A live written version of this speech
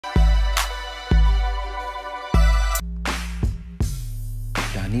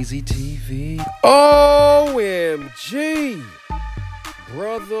Easy TV. OMG!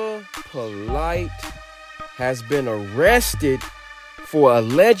 Brother Polight has been arrested for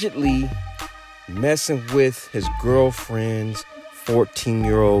allegedly messing with his girlfriend's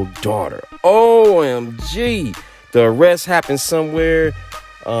 14-year-old daughter. OMG! The arrest happened somewhere,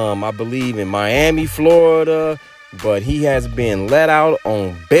 I believe in Miami, Florida, but he has been let out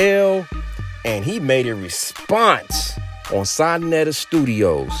on bail, and he made a response on Sonetta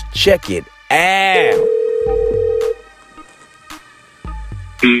Studios. Check it out.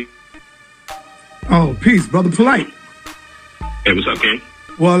 Oh, peace, Brother Polight. Hey, what's up, King?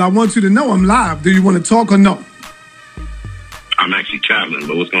 Well, I want you to know I'm live. Do you want to talk or no? I'm actually traveling,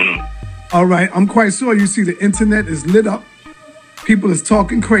 but what's going on? All right, I'm quite sure you see the internet is lit up. People is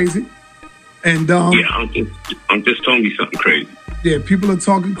talking crazy. And yeah, I'm just told me something crazy. Yeah, people are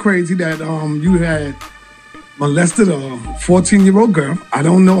talking crazy that you had molested a 14-year-old girl. I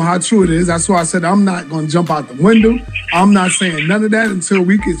don't know how true it is. That's why I said I'm not going to jump out the window. I'm not saying none of that until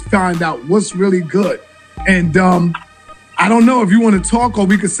we can find out what's really good. And I don't know if you want to talk, or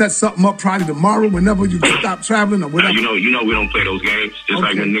we could set something up probably tomorrow whenever you stop traveling or whatever. You know we don't play those games. Just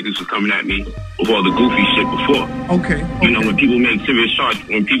like when niggas was coming at me with all the goofy shit before. Okay. You know, when people make serious charges,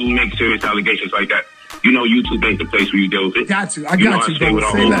 when people make serious allegations like that, you know YouTube ain't the place where you deal with it. Got you. I got you, bro. With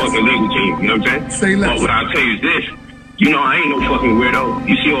our whole fucking legal team. You know what I'm saying? Say less. But what I'll tell you is this. You know, I ain't no fucking weirdo.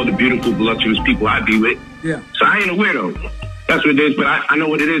 You see all the beautiful, voluptuous people I be with. Yeah. So I ain't a weirdo. That's what it is, but I know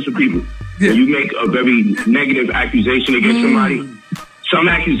what it is for people. Yeah. When you make a very negative accusation against somebody, some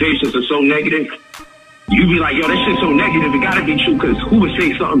accusations are so negative, you be like, yo, that shit's so negative, it gotta be true, because who would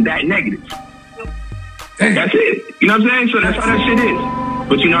say something that negative? Damn. That's it. You know what I'm saying? So that's how that shit is.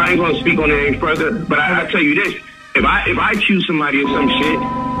 But you know, I ain't gonna speak on it any further, but I tell you this, if I accuse somebody of some shit,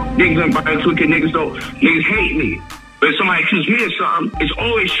 niggas don't buy into it, niggas hate me. But if somebody accuses me of something, it's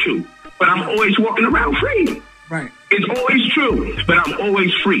always true. But I'm always walking around free. Right. It's always true, but I'm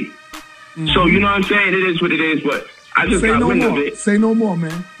always free. So, you know what I'm saying? It is what it is, but I just got wind of it. Say no more,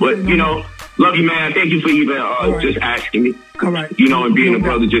 man. But, you know, love you, man. Thank you for even just asking me. All right. You know, and being a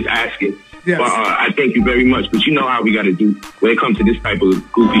brother, just asking. Yes. But I thank you very much. But you know how we got to do when it comes to this type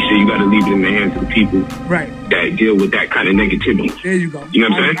of goofy shit. You got to leave it in the hands of the people that deal with that kind of negativity. There you go. You know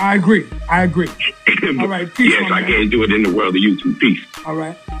what I'm saying? I agree. All right. Peace. Yes, I can't do it in the world of YouTube. Peace. All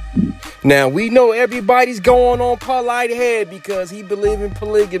right. Now, we know everybody's going on Polight head because he believes in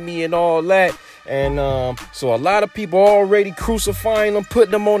polygamy and all that. And so a lot of people already crucifying him,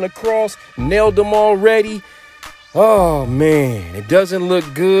 putting him on the cross, nailed him already. Oh, man, it doesn't look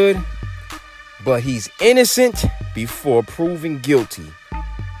good. But he's innocent before proven guilty.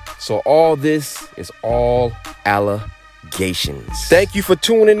 So all this is all allegations. Thank you for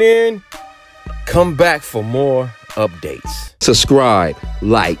tuning in. Come back for more updates. Subscribe,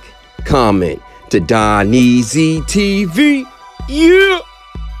 like, comment to Don Easy TV. Yeah.